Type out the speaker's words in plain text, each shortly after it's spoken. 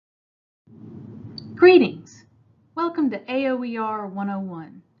Greetings! Welcome to Aoer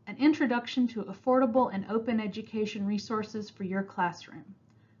 101, an introduction to affordable and open education resources for your classroom.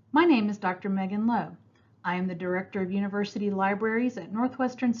 My name is Dr. Megan Lowe. I am the Director of University Libraries at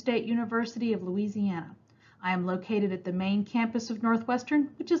Northwestern State University of Louisiana. I am located at the main campus of Northwestern,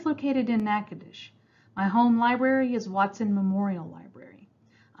 which is located in Natchitoches. My home library is Watson Memorial Library.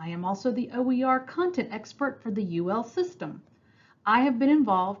 I am also the OER content expert for the UL system. I have been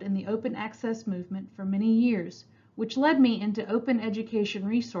involved in the open access movement for many years, which led me into open education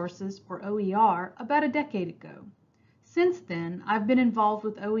resources, or OER, about a decade ago. Since then, I've been involved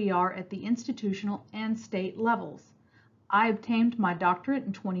with OER at the institutional and state levels. I obtained my doctorate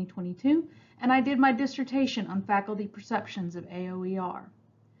in 2022, and I did my dissertation on faculty perceptions of AOER.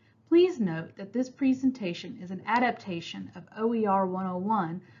 Please note that this presentation is an adaptation of OER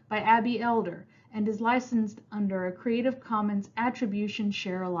 101 by Abby Elder and is licensed under a Creative Commons Attribution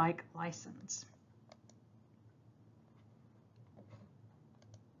Share-alike license.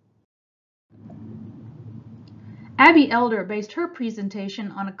 Abby Elder based her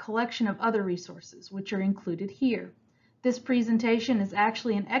presentation on a collection of other resources, which are included here. This presentation is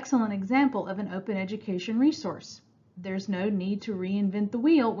actually an excellent example of an open education resource. There's no need to reinvent the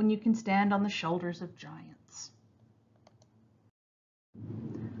wheel when you can stand on the shoulders of giants.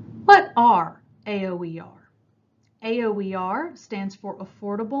 What are AOER? AOER stands for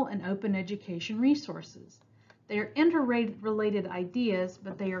Affordable and Open Education Resources. They are interrelated ideas,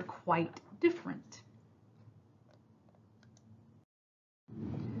 but they are quite different.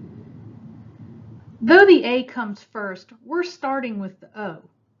 Though the A comes first, we're starting with the O,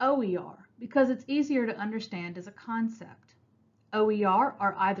 OER, because it's easier to understand as a concept. OER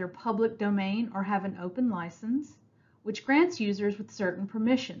are either public domain or have an open license, which grants users with certain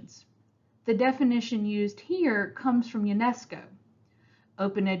permissions. The definition used here comes from UNESCO.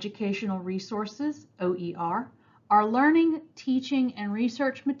 Open educational resources, OER, are learning, teaching, and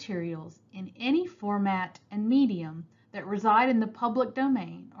research materials in any format and medium that reside in the public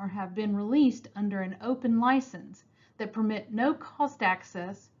domain or have been released under an open license that permit no-cost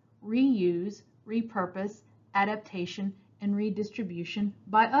access, reuse, repurpose, adaptation, and redistribution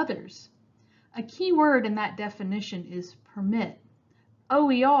by others. A key word in that definition is permit.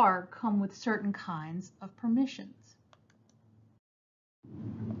 OER come with certain kinds of permissions.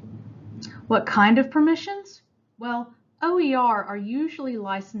 What kind of permissions? Well, OER are usually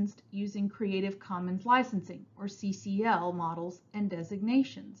licensed using Creative Commons licensing, or CCL, models and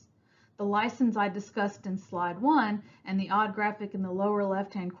designations. The license I discussed in slide 1 and the odd graphic in the lower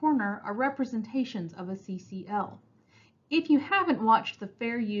left-hand corner are representations of a CCL. If you haven't watched the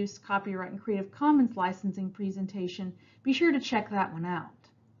Fair Use, Copyright, and Creative Commons licensing presentation, be sure to check that one out.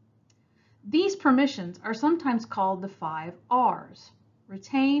 These permissions are sometimes called the 5 R's: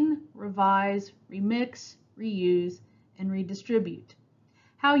 retain, revise, remix, reuse, and redistribute.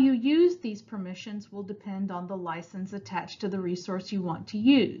 How you use these permissions will depend on the license attached to the resource you want to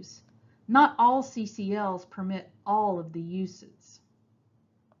use. Not all CCLs permit all of the uses.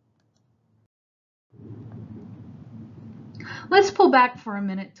 Let's pull back for a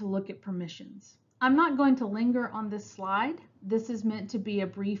minute to look at permissions. I'm not going to linger on this slide. This is meant to be a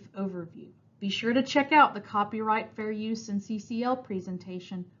brief overview. Be sure to check out the Copyright, Fair Use, and CCL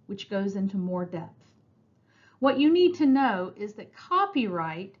presentation, which goes into more depth. What you need to know is that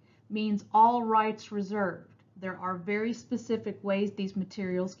copyright means all rights reserved. There are very specific ways these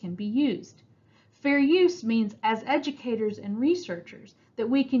materials can be used. Fair use means as educators and researchers that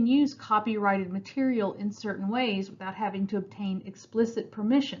we can use copyrighted material in certain ways without having to obtain explicit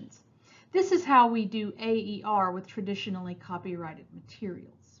permissions. This is how we do AER with traditionally copyrighted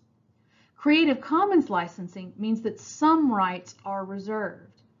materials. Creative Commons licensing means that some rights are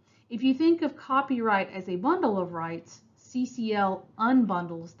reserved. If you think of copyright as a bundle of rights, CCL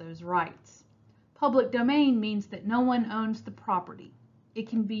unbundles those rights. Public domain means that no one owns the property. It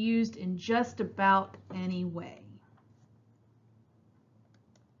can be used in just about any way.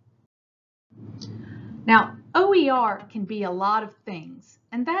 Now, OER can be a lot of things,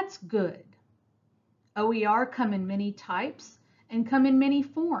 and that's good. OER come in many types and come in many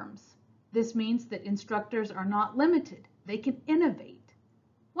forms. This means that instructors are not limited. They can innovate.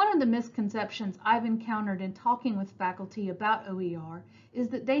 One of the misconceptions I've encountered in talking with faculty about OER is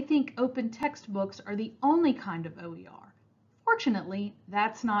that they think open textbooks are the only kind of OER. Fortunately,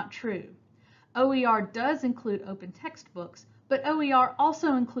 that's not true. OER does include open textbooks, but OER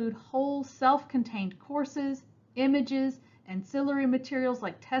also include whole self-contained courses, images, ancillary materials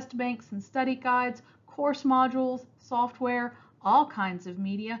like test banks and study guides, course modules, software, all kinds of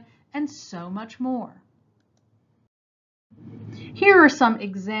media, and so much more. Here are some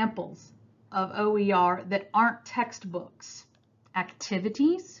examples of OER that aren't textbooks: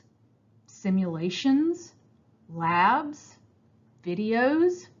 activities, simulations, labs,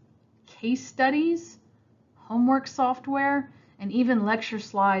 videos, case studies, homework software, and even lecture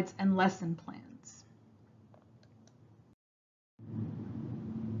slides and lesson plans.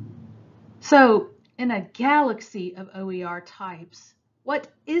 So, in a galaxy of OER types, what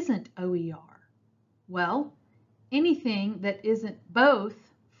isn't OER? Well, anything that isn't both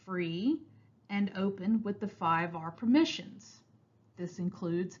free and open with the 5R permissions. This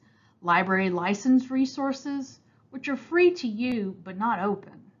includes library licensed resources, which are free to you but not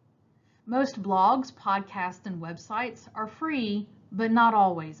open. Most blogs, podcasts, and websites are free but not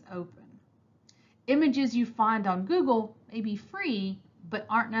always open. Images you find on Google may be free but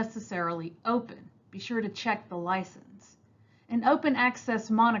aren't necessarily open. Be sure to check the license. And open access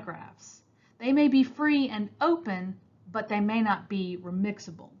monographs. They may be free and open, but they may not be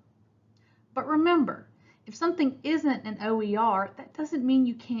remixable. But remember, if something isn't an OER, that doesn't mean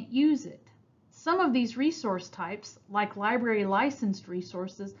you can't use it. Some of these resource types, like library licensed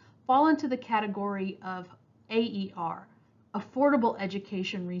resources, fall into the category of AER, affordable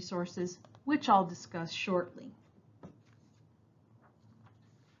education resources, which I'll discuss shortly.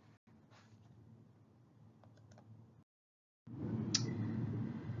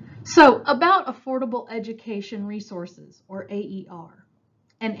 So, about affordable education resources, or AER.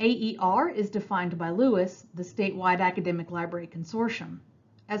 An AER is defined by Lewis, the Statewide Academic Library Consortium,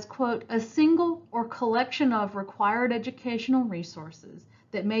 as, quote, a single or collection of required educational resources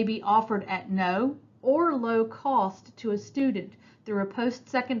that may be offered at no or low cost to a student through a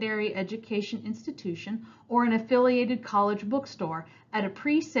post-secondary education institution or an affiliated college bookstore at a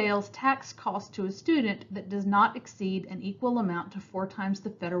pre-sales tax cost to a student that does not exceed an equal amount to 4 times the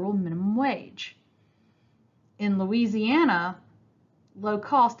federal minimum wage. In Louisiana, low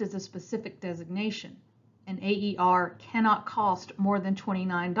cost is a specific designation. An AER cannot cost more than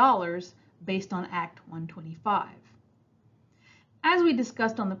 $29 based on Act 125. As we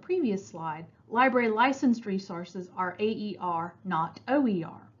discussed on the previous slide, library licensed resources are AER, not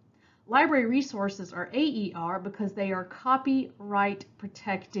OER. Library resources are AER because they are copyright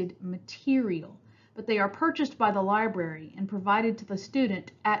protected material, but they are purchased by the library and provided to the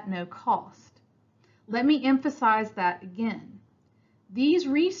student at no cost. Let me emphasize that again. These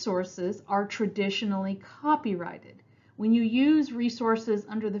resources are traditionally copyrighted. When you use resources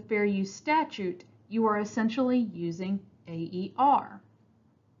under the Fair Use Statute, you are essentially using AER.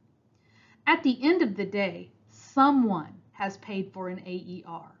 At the end of the day, someone has paid for an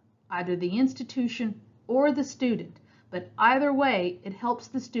AER, either the institution or the student, but either way, it helps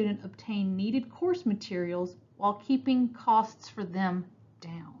the student obtain needed course materials while keeping costs for them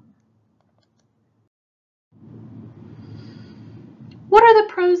down. What are the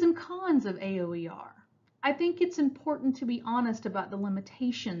pros and cons of AOER? I think it's important to be honest about the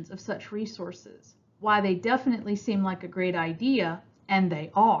limitations of such resources. While they definitely seem like a great idea, and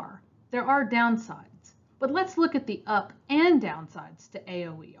they are, there are downsides. But let's look at the up and downsides to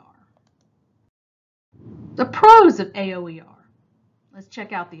AOER. The pros of AOER. Let's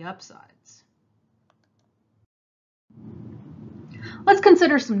check out the upsides. Let's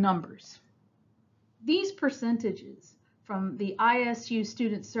consider some numbers. These percentages from the ISU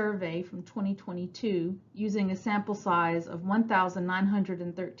Student Survey from 2022, using a sample size of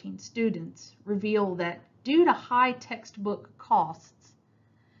 1,913 students, reveal that due to high textbook costs,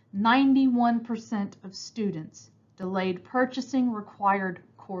 91% of students delayed purchasing required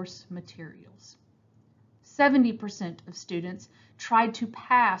course materials. 70% of students tried to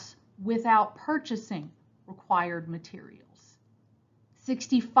pass without purchasing required materials.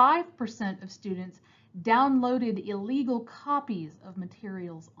 65% of students downloaded illegal copies of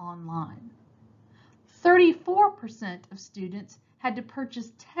materials online. 34% of students had to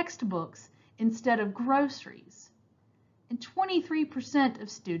purchase textbooks instead of groceries. And 23% of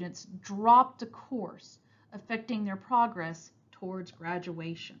students dropped a course, affecting their progress towards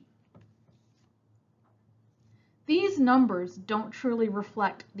graduation. These numbers don't truly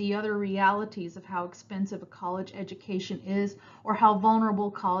reflect the other realities of how expensive a college education is or how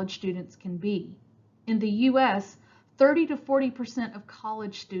vulnerable college students can be. In the U.S., 30 to 40% of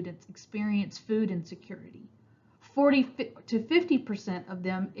college students experience food insecurity. 40 to 50% of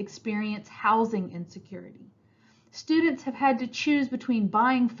them experience housing insecurity. Students have had to choose between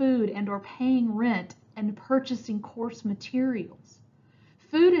buying food and or paying rent and purchasing course materials.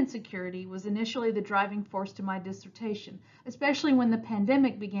 Food insecurity was initially the driving force to my dissertation, especially when the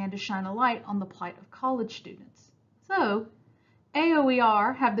pandemic began to shine a light on the plight of college students. So,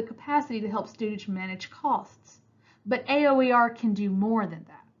 AOER have the capacity to help students manage costs, but AOER can do more than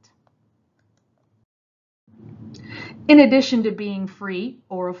that. In addition to being free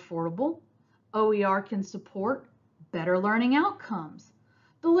or affordable, OER can support better learning outcomes.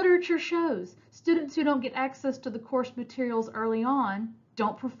 The literature shows students who don't get access to the course materials early on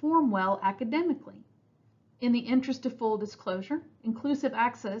don't perform well academically. In the interest of full disclosure, inclusive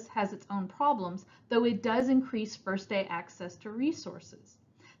access has its own problems, though it does increase first day access to resources.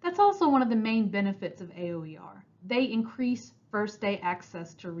 That's also one of the main benefits of AOER. They increase first day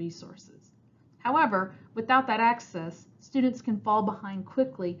access to resources. However, without that access, students can fall behind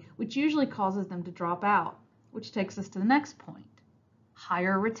quickly, which usually causes them to drop out, which takes us to the next point,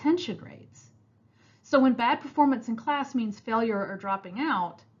 higher retention rates. So when bad performance in class means failure or dropping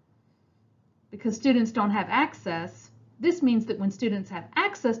out, because students don't have access, this means that when students have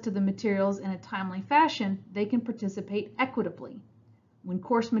access to the materials in a timely fashion, they can participate equitably. When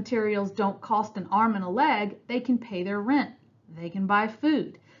course materials don't cost an arm and a leg, they can pay their rent. They can buy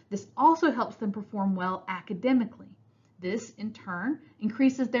food. This also helps them perform well academically. This, in turn,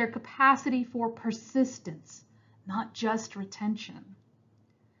 increases their capacity for persistence, not just retention.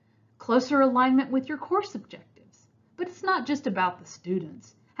 Closer alignment with your course objectives. But it's not just about the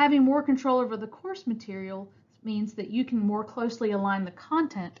students. Having more control over the course material means that you can more closely align the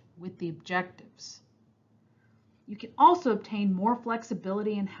content with the objectives. You can also obtain more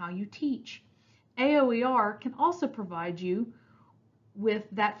flexibility in how you teach. AOER can also provide you with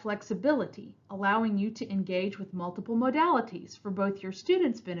that flexibility, allowing you to engage with multiple modalities for both your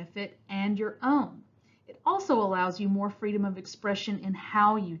students' benefit and your own. It also allows you more freedom of expression in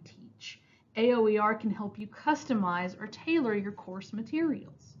how you teach. AOER can help you customize or tailor your course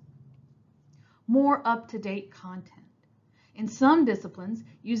materials. More up-to-date content. In some disciplines,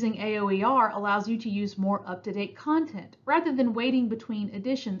 using AOER allows you to use more up-to-date content rather than waiting between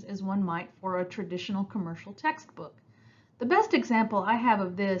editions as one might for a traditional commercial textbook. The best example I have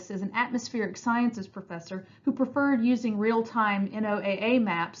of this is an atmospheric sciences professor who preferred using real-time NOAA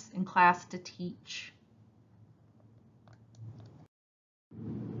maps in class to teach.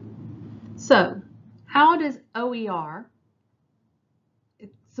 So, how does OER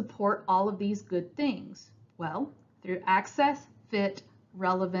support all of these good things? Well, through access, fit,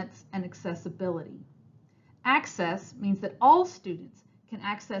 relevance, and accessibility. Access means that all students can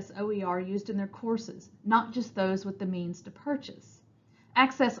access OER used in their courses, not just those with the means to purchase.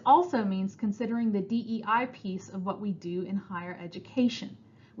 Access also means considering the DEI piece of what we do in higher education.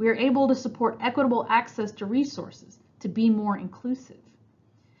 We are able to support equitable access to resources to be more inclusive.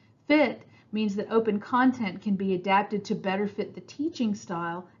 Fit means that open content can be adapted to better fit the teaching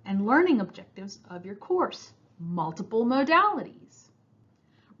style and learning objectives of your course, multiple modalities.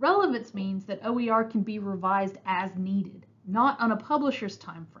 Relevance means that OER can be revised as needed, not on a publisher's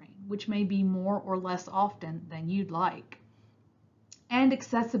time frame, which may be more or less often than you'd like. And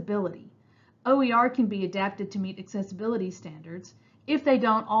accessibility. OER can be adapted to meet accessibility standards if they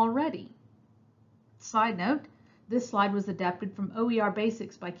don't already. Side note, this slide was adapted from OER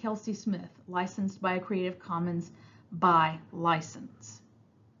Basics by Kelsey Smith, licensed by a Creative Commons by license.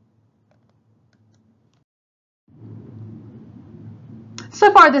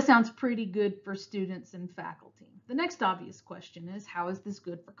 So far, this sounds pretty good for students and faculty. The next obvious question is, how is this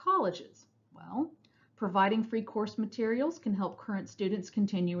good for colleges? Well, providing free course materials can help current students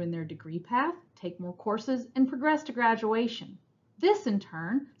continue in their degree path, take more courses, and progress to graduation. This, in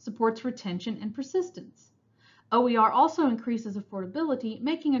turn, supports retention and persistence. OER also increases affordability,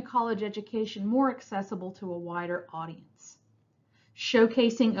 making a college education more accessible to a wider audience.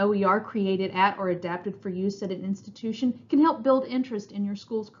 Showcasing OER created at or adapted for use at an institution can help build interest in your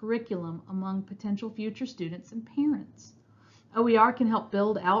school's curriculum among potential future students and parents. OER can help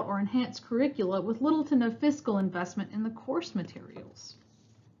build out or enhance curricula with little to no fiscal investment in the course materials.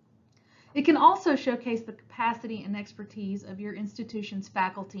 It can also showcase the capacity and expertise of your institution's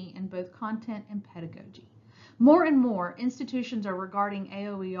faculty in both content and pedagogy. More and more, institutions are regarding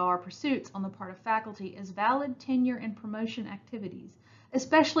AOER pursuits on the part of faculty as valid tenure and promotion activities,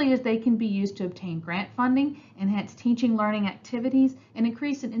 especially as they can be used to obtain grant funding, enhance teaching learning activities, and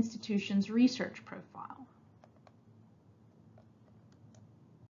increase an institution's research profile.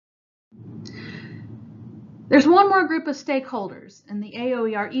 There's one more group of stakeholders in the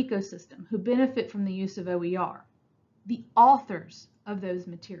AOER ecosystem who benefit from the use of OER, the authors of those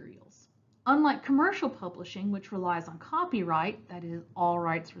materials. Unlike commercial publishing, which relies on copyright, that is, all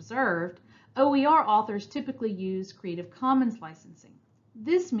rights reserved, OER authors typically use Creative Commons licensing.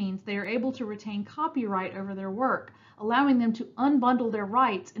 This means they are able to retain copyright over their work, allowing them to unbundle their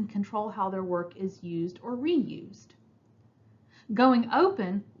rights and control how their work is used or reused. Going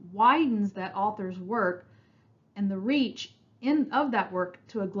open widens that author's work and the reach of that work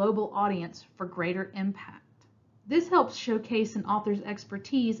to a global audience for greater impact. This helps showcase an author's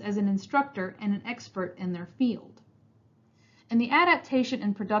expertise as an instructor and an expert in their field. And the adaptation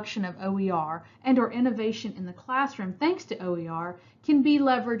and production of OER and/or innovation in the classroom thanks to OER can be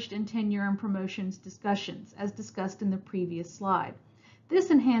leveraged in tenure and promotions discussions, as discussed in the previous slide. This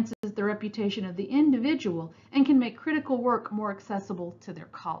enhances the reputation of the individual and can make critical work more accessible to their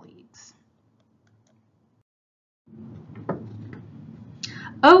colleagues.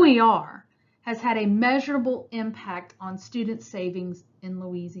 OER has had a measurable impact on student savings in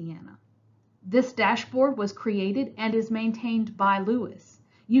Louisiana. This dashboard was created and is maintained by Lewis.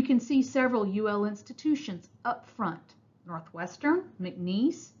 You can see several UL institutions up front. Northwestern,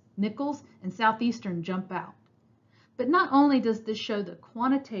 McNeese, Nichols, and Southeastern jump out. But not only does this show the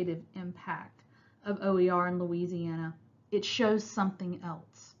quantitative impact of OER in Louisiana, it shows something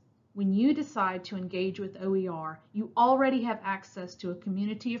else. When you decide to engage with OER, you already have access to a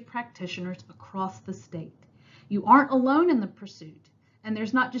community of practitioners across the state. You aren't alone in the pursuit. And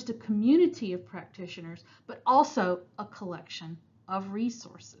there's not just a community of practitioners, but also a collection of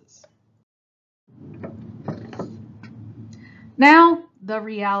resources. Now, the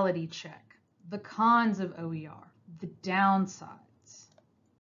reality check, the cons of OER, the downsides.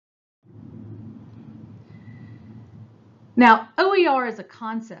 Now, OER as a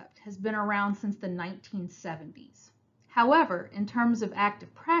concept has been around since the 1970s. However, in terms of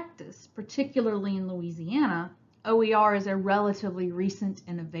active practice, particularly in Louisiana, OER is a relatively recent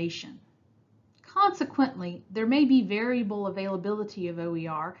innovation. Consequently, there may be variable availability of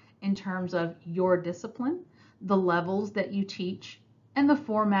OER in terms of your discipline, the levels that you teach, and the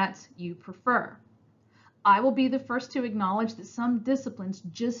formats you prefer. I will be the first to acknowledge that some disciplines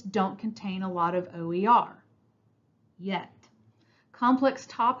just don't contain a lot of OER yet. Complex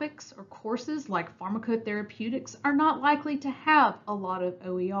topics or courses like pharmacotherapeutics are not likely to have a lot of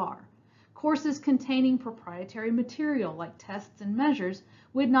OER. Courses containing proprietary material like tests and measures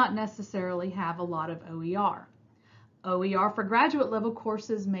would not necessarily have a lot of OER. OER for graduate level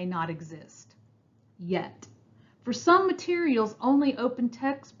courses may not exist yet. For some materials, only open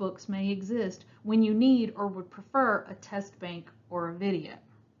textbooks may exist when you need or would prefer a test bank or a video.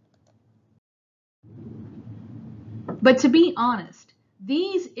 But to be honest,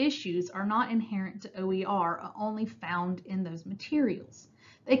 these issues are not inherent to OER, are only found in those materials.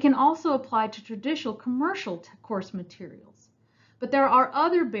 They can also apply to traditional commercial course materials, but there are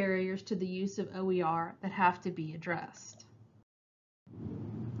other barriers to the use of OER that have to be addressed.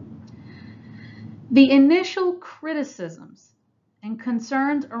 The initial criticisms and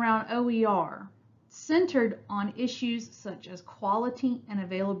concerns around OER centered on issues such as quality and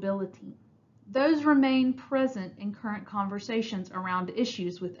availability. Those remain present in current conversations around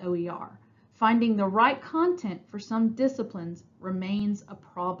issues with OER. Finding the right content for some disciplines remains a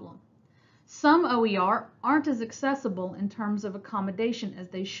problem. Some OER aren't as accessible in terms of accommodation as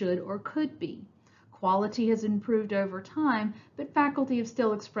they should or could be. Quality has improved over time, but faculty have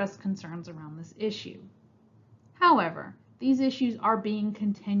still expressed concerns around this issue. However, these issues are being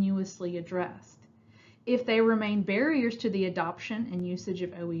continuously addressed. If they remain barriers to the adoption and usage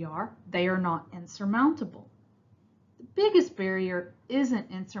of OER, they are not insurmountable. The biggest barrier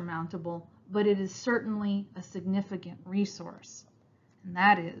isn't insurmountable, but it is certainly a significant resource, and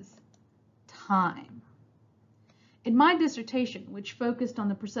that is time. In my dissertation, which focused on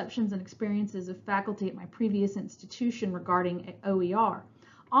the perceptions and experiences of faculty at my previous institution regarding OER,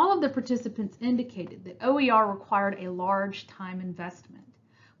 all of the participants indicated that OER required a large time investment.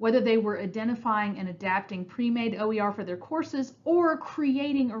 Whether they were identifying and adapting pre-made OER for their courses or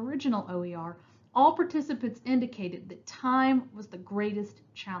creating original OER, all participants indicated that time was the greatest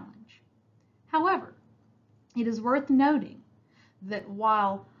challenge. However, it is worth noting that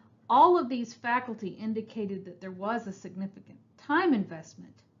while all of these faculty indicated that there was a significant time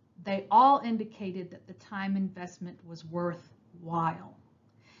investment, they all indicated that the time investment was worthwhile.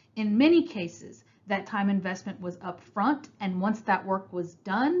 In many cases, that time investment was upfront, and once that work was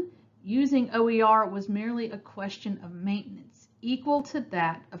done, using OER was merely a question of maintenance, equal to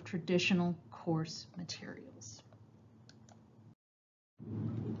that of traditional course materials.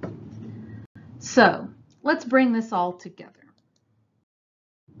 So, let's bring this all together.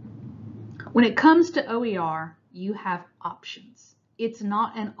 When it comes to OER, you have options. It's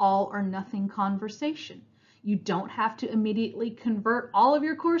not an all or nothing conversation. You don't have to immediately convert all of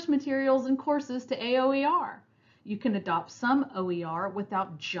your course materials and courses to AOER. You can adopt some OER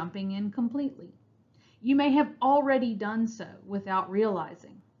without jumping in completely. You may have already done so without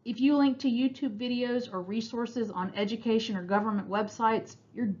realizing. If you link to YouTube videos or resources on education or government websites,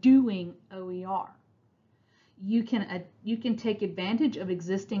 you're doing OER. You can take advantage of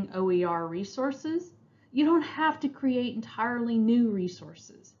existing OER resources. You don't have to create entirely new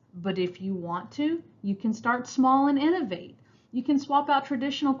resources, but if you want to, you can start small and innovate. You can swap out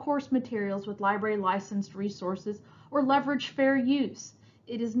traditional course materials with library licensed resources or leverage fair use.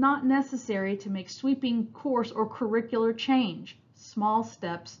 It is not necessary to make sweeping course or curricular change. Small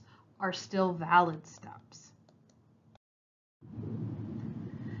steps are still valid steps.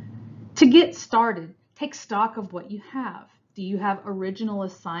 To get started, take stock of what you have. Do you have original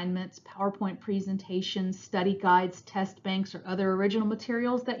assignments, PowerPoint presentations, study guides, test banks, or other original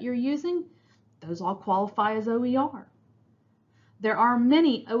materials that you're using? Those all qualify as OER. There are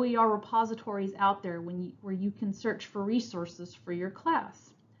many OER repositories out there where you can search for resources for your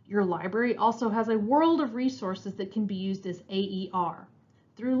class. Your library also has a world of resources that can be used as AER.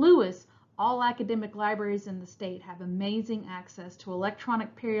 Through Lewis, all academic libraries in the state have amazing access to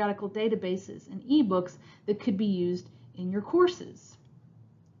electronic periodical databases and ebooks that could be used in your courses.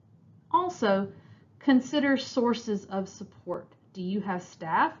 Also, consider sources of support. Do you have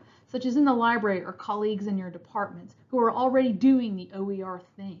staff, such as in the library or colleagues in your departments, who are already doing the OER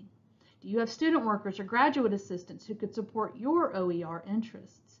thing? Do you have student workers or graduate assistants who could support your OER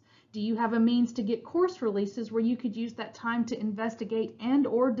interests? Do you have a means to get course releases where you could use that time to investigate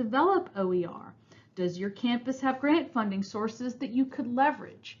and/or develop OER? Does your campus have grant funding sources that you could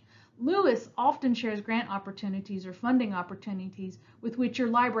leverage? Lewis often shares grant opportunities or funding opportunities with which your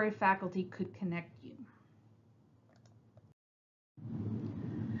library faculty could connect you.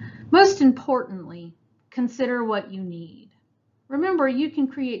 Most importantly, consider what you need. Remember, you can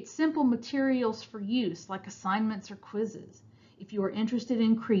create simple materials for use like assignments or quizzes. If you are interested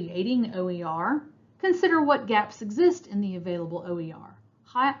in creating OER, consider what gaps exist in the available OER.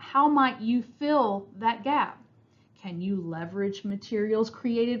 How might you fill that gap? Can you leverage materials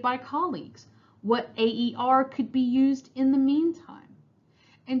created by colleagues? What AER could be used in the meantime?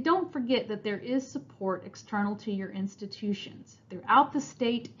 And don't forget that there is support external to your institutions. Throughout the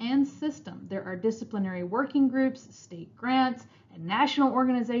state and system, there are disciplinary working groups, state grants, and national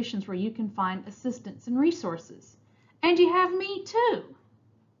organizations where you can find assistance and resources. And you have me too.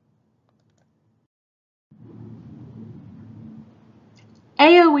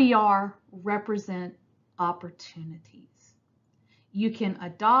 AOER represent opportunities. You can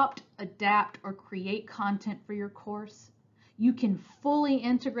adopt, adapt, or create content for your course. You can fully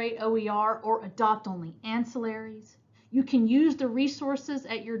integrate OER or adopt only ancillaries. You can use the resources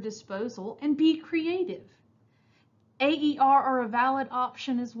at your disposal and be creative. AER are a valid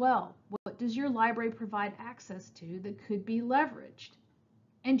option as well. What does your library provide access to that could be leveraged?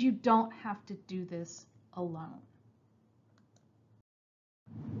 And you don't have to do this alone.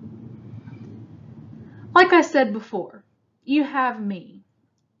 Like I said before, you have me.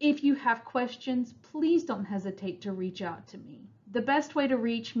 If you have questions, please don't hesitate to reach out to me. The best way to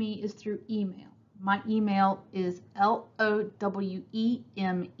reach me is through email. My email is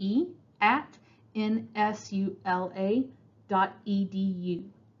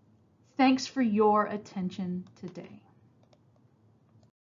loweme@nsula.edu. Thanks for your attention today.